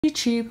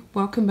YouTube,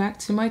 welcome back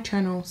to my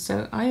channel.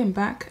 So I am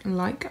back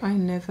like I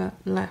never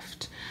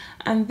left,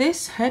 and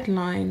this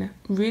headline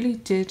really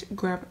did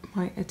grab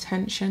my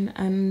attention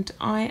and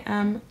I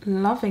am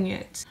loving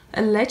it.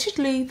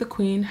 Allegedly, the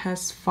Queen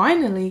has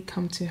finally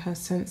come to her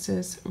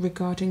senses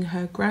regarding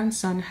her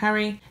grandson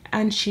Harry,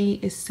 and she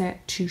is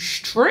set to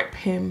strip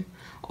him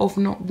of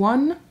not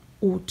one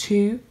or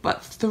two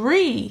but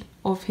three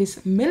of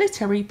his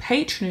military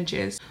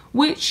patronages,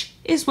 which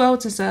is well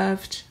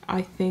deserved.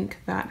 I think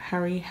that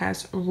Harry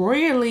has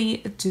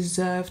royally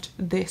deserved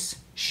this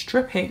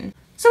stripping.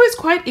 So it's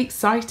quite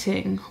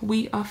exciting.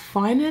 We are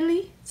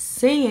finally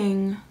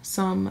seeing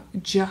some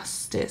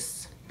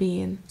justice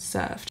being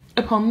served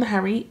upon the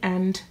Harry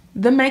and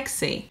the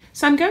Megxi.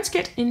 So I'm going to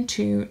get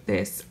into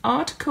this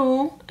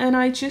article, and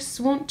I just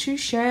want to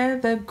share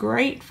the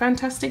great,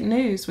 fantastic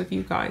news with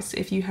you guys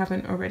if you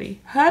haven't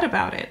already heard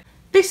about it.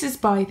 This is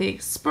by The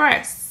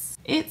Express.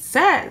 It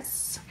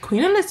says,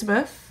 Queen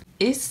Elizabeth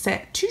is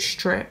set to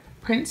strip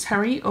Prince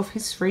Harry of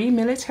his 3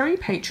 military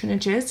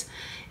patronages,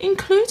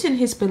 including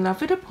his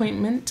beloved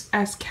appointment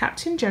as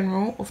Captain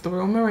General of the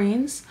Royal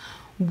Marines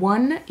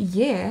 1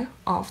 year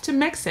after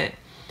Megxit.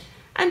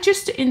 And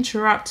just to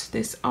interrupt,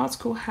 this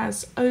article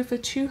has over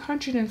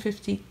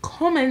 250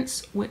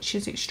 comments, which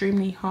is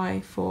extremely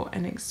high for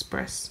an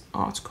Express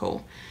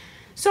article.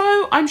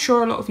 So I'm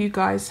sure a lot of you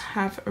guys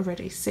have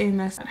already seen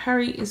this.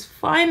 Harry is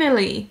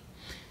finally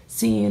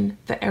seeing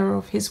the error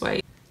of his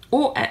ways,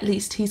 or at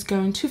least he's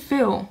going to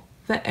feel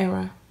the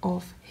error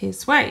of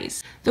his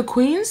ways. The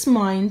Queen's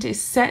mind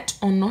is set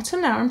on not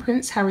allowing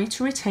Prince Harry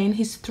to retain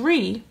his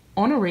 3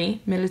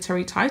 honorary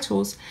military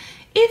titles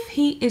if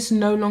he is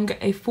no longer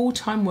a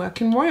full-time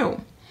working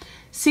royal.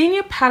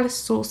 Senior palace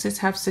sources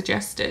have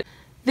suggested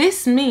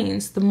this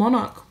means the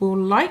monarch will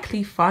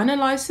likely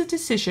finalise the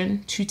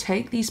decision to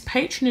take these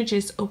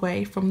patronages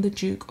away from the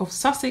Duke of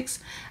Sussex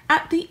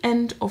at the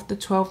end of the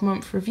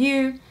 12-month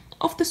review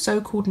of the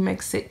so-called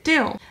Megxit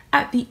deal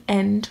at the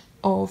end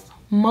of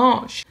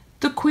March.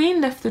 The Queen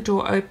left the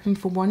door open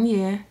for 1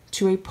 year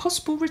to a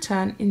possible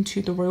return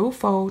into the royal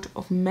fold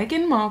of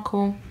Meghan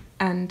Markle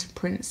and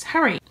Prince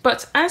Harry.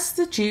 But as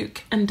the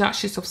Duke and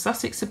Duchess of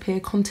Sussex appear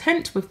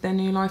content with their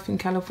new life in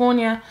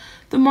California,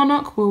 the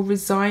monarch will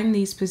resign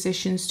these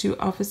positions to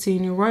other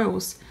senior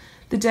royals.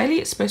 The Daily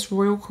Express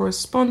royal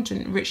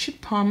correspondent Richard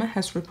Palmer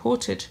has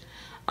reported,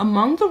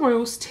 among the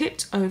royals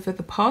tipped over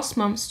the past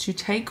months to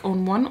take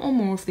on one or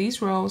more of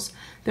these roles,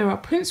 there are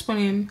Prince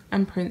William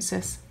and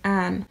Princess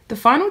Anne. The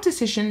final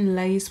decision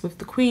lays with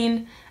the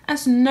Queen,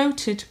 as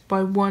noted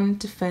by one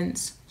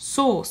defence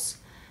source.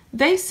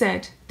 They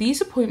said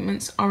these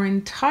appointments are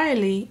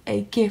entirely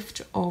a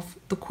gift of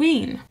the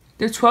Queen.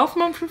 The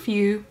 12-month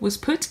review was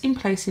put in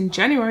place in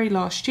January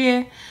last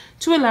year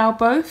to allow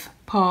both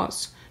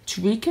parts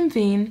to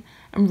reconvene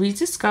and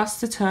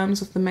rediscuss the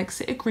terms of the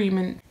Megxit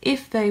agreement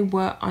if they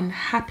were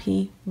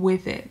unhappy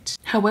with it.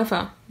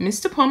 However,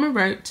 Mr. Palmer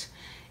wrote,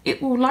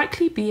 it will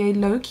likely be a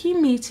low-key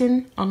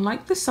meeting,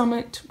 unlike the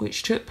summit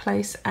which took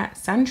place at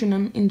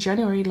Sandringham in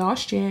January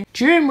last year,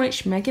 during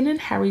which Meghan and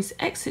Harry's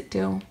exit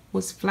deal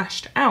was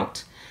flashed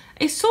out.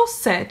 A source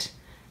said,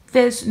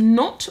 there's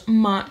not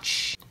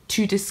much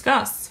to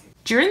discuss.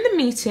 During the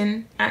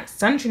meeting at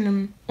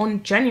Sandringham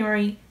on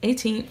January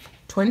 18th,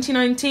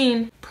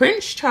 2019,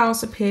 Prince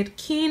Charles appeared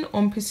keen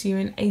on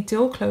pursuing a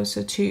deal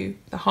closer to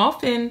the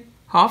half-in,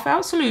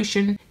 half-out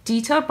solution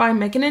detailed by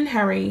Meghan and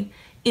Harry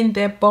in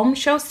their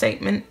bombshell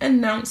statement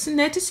announcing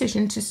their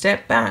decision to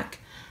step back.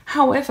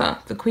 However,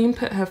 the Queen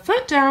put her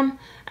foot down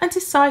and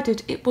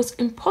decided it was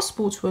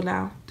impossible to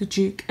allow the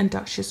Duke and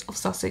Duchess of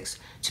Sussex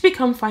to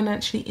become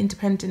financially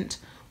independent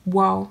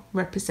while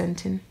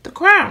representing the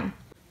Crown.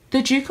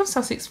 The Duke of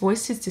Sussex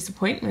voiced his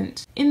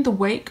disappointment in the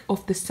wake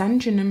of the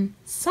Sandringham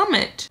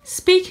summit.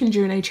 Speaking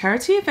during a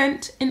charity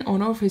event in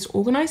honour of his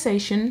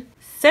organisation,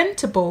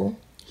 Centreball,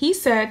 he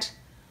said,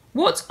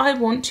 what I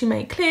want to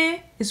make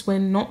clear is we're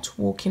not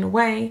walking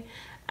away,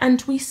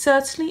 and we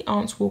certainly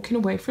aren't walking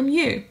away from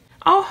you.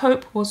 Our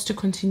hope was to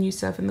continue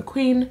serving the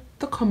Queen,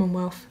 the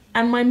Commonwealth,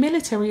 and my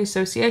military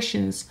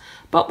associations,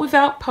 but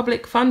without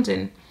public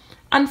funding.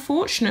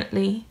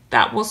 Unfortunately,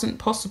 that wasn't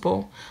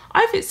possible.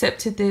 I've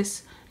accepted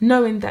this,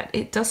 knowing that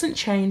it doesn't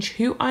change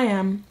who I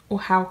am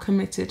or how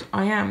committed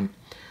I am.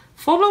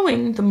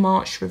 Following the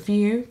March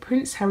review,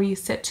 Prince Harry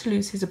is set to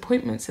lose his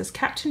appointments as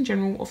Captain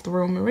General of the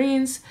Royal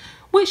Marines,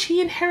 which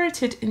he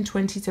inherited in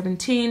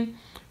 2017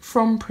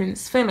 from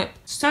Prince Philip.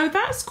 So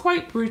that's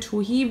quite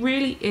brutal. He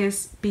really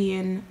is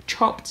being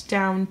chopped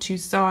down to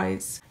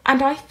size.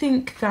 And I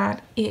think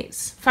that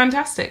it's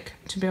fantastic,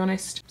 to be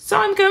honest. So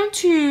I'm going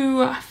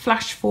to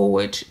flash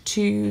forward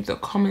to the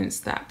comments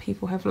that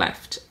people have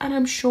left. And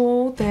I'm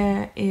sure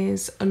there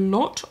is a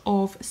lot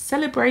of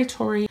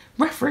celebratory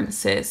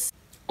references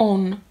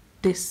on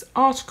this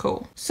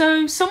article.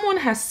 So someone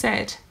has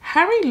said,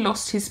 Harry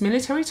lost his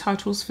military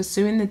titles for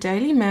suing the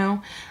Daily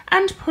Mail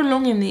and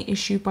prolonging the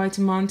issue by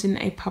demanding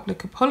a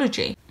public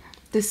apology.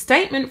 The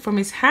statement from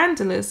his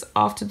handlers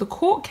after the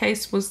court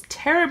case was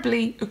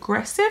terribly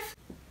aggressive.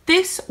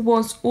 This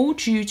was all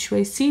due to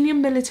a senior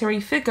military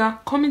figure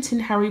commenting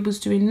Harry was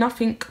doing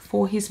nothing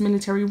for his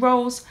military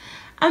roles,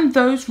 and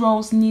those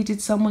roles needed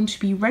someone to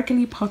be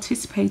regularly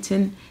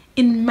participating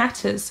in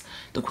matters.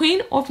 The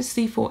Queen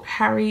obviously thought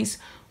Harry's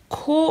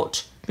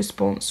court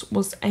response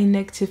was a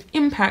negative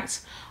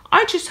impact.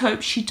 I just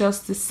hope she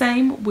does the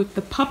same with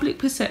the public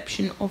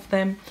perception of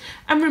them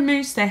and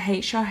removes their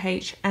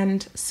HRH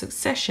and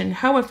succession.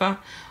 However,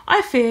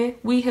 I fear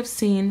we have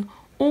seen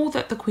all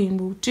that the Queen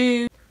will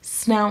do.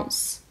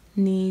 Snouts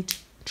need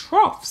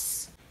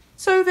troughs.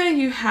 So there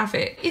you have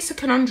it. It's a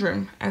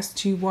conundrum as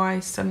to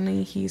why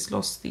suddenly he's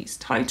lost these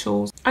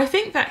titles. I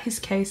think that his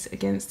case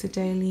against the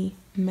Daily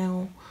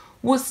Mail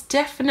was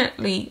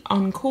definitely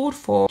uncalled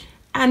for,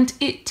 and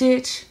it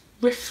did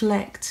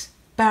reflect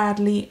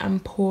badly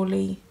and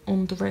poorly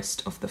on the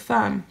rest of the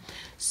firm.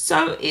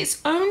 So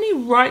it's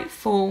only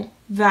rightful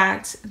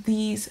that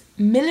these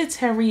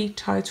military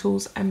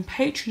titles and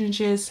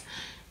patronages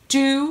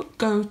do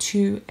go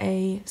to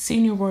a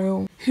senior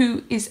royal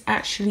who is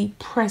actually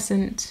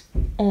present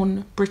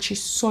on British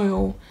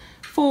soil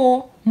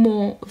for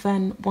more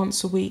than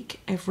once a week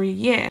every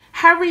year.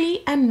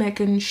 Harry and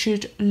Meghan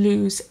should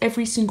lose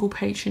every single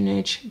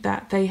patronage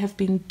that they have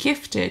been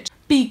gifted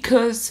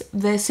because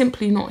they're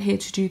simply not here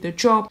to do the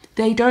job.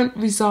 They don't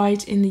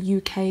reside in the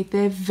UK.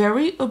 They're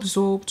very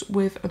absorbed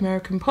with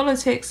American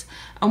politics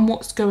and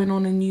what's going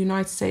on in the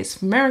United States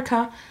of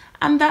America,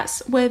 and that's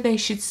where they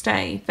should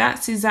stay.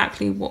 That's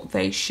exactly what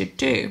they should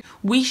do.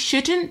 We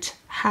shouldn't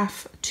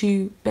have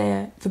to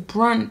bear the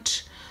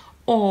brunt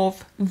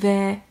of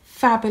their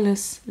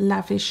fabulous,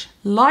 lavish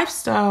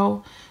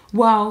lifestyle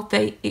while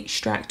they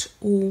extract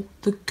all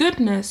the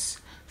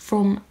goodness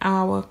from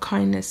our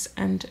kindness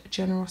and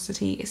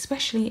generosity,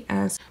 especially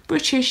as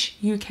British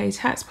UK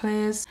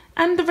taxpayers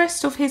and the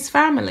rest of his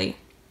family.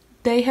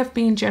 They have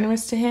been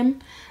generous to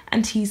him,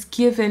 and he's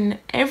given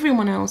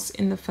everyone else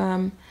in the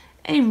firm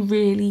a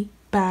really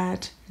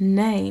bad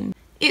name.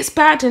 It's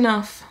bad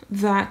enough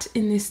that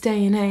in this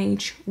day and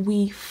age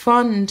we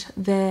fund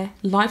their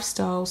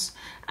lifestyles,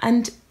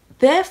 and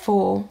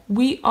therefore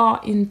we are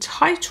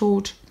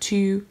entitled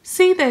to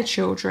see their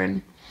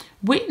children,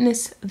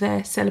 witness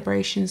their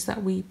celebrations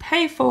that we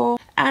pay for,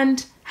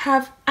 and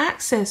have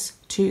access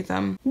to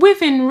them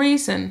within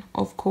reason,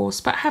 of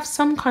course, but have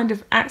some kind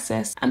of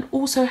access and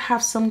also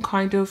have some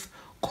kind of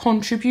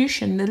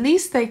contribution. The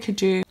least they could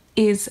do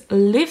is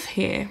live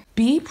here,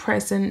 be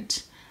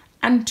present,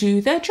 and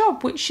do their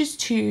job, which is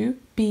to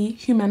be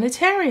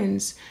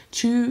humanitarians,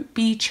 to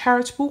be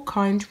charitable,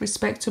 kind,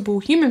 respectable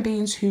human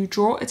beings who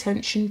draw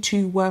attention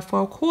to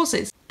worthwhile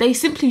causes. They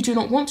simply do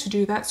not want to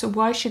do that, so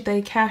why should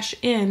they cash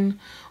in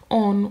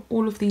on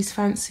all of these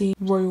fancy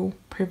royal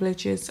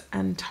privileges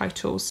and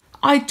titles?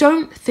 I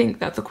don't think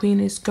that the Queen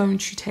is going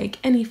to take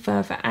any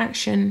further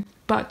action,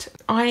 but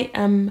I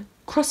am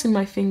crossing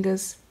my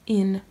fingers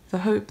in the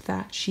hope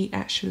that she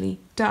actually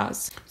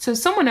does. So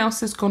someone else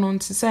has gone on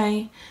to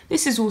say,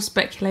 this is all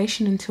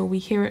speculation until we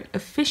hear it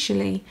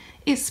officially.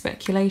 It's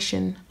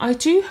speculation. I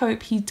do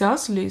hope he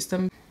does lose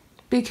them,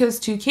 because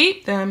to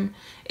keep them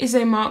is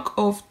a mark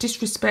of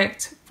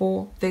disrespect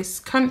for this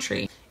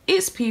country,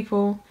 its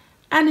people,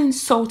 and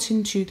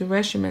insulting to the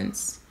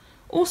regiments.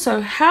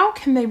 Also, how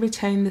can they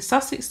retain the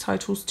Sussex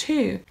titles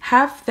too?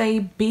 Have they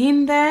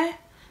been there?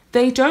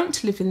 They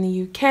don't live in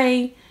the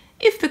UK.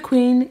 If the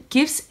Queen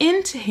gives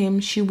in to him,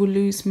 she will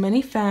lose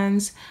many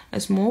fans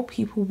as more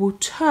people will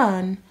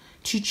turn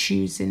to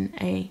choosing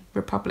a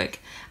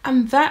republic.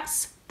 And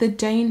that's the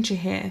danger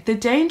here. The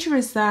danger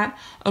is that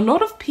a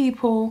lot of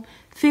people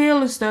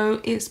feel as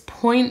though it's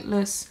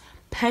pointless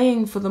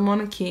paying for the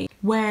monarchy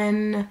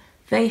when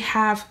they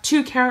have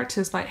two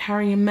characters like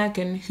Harry and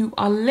Meghan who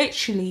are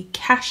literally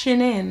cashing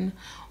in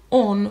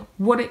on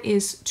what it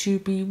is to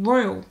be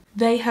royal.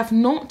 They have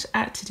not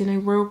acted in a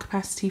royal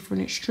capacity for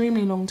an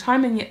extremely long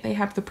time, and yet they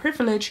have the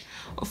privilege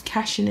of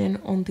cashing in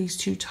on these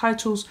two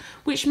titles,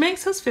 which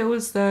makes us feel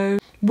as though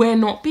we're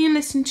not being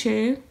listened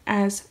to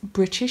as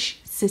British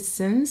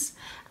citizens,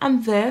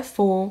 and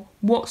therefore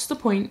what's the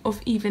point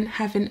of even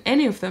having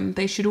any of them?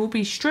 They should all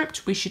be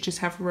stripped. We should just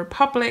have a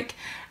republic,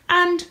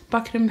 and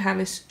Buckingham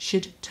Palace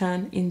should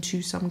turn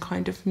into some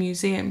kind of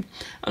museum,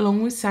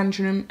 along with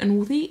Sandringham and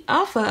all the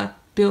other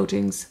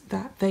buildings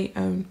that they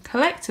own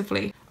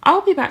collectively.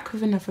 I'll be back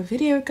with another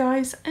video,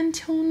 guys.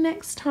 Until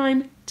next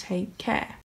time, take care.